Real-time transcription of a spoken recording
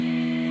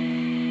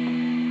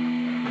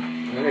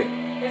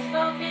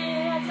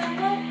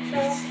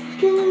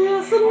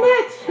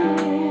connection.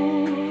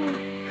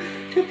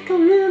 It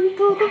come in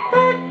through the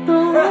back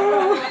door.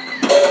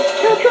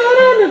 Got that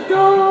in the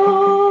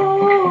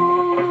door.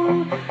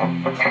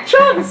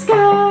 Travis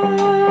Scott.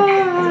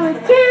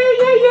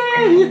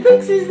 Yeah. He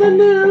thinks he's the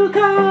new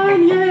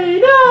Kanye.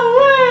 No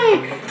way.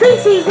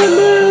 Thinks he's the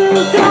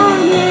new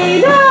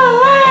Kanye. No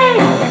way.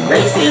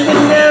 Thinks he's the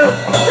new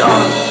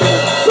Kanye.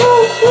 No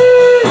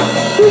way.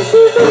 Thinks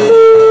he's the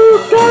new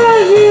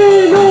Kanye.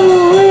 No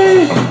way.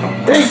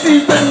 Thinks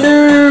he's the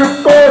new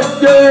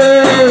Kanye.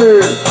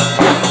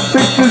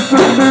 Thinks he's the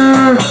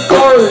new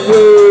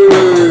Kanye.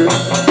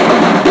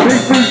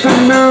 Thinks he's the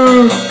new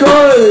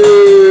Kanye.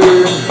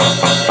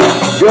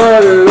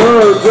 Got it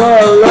all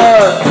done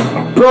like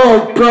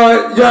broke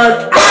but yet.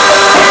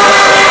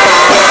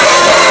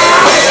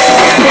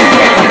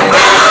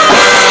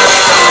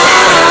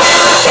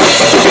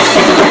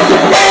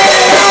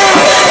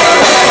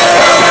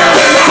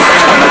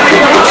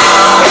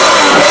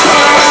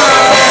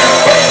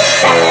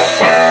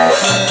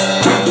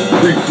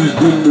 Thinks he's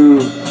the new.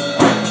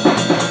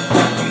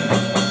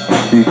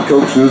 He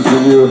coaches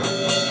in you.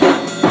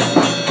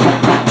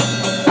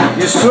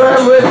 You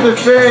swim with the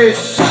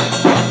fish.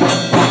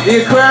 The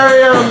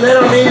aquarium, they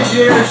don't need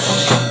you.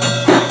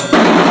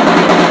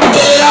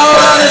 They don't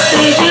want to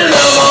see you.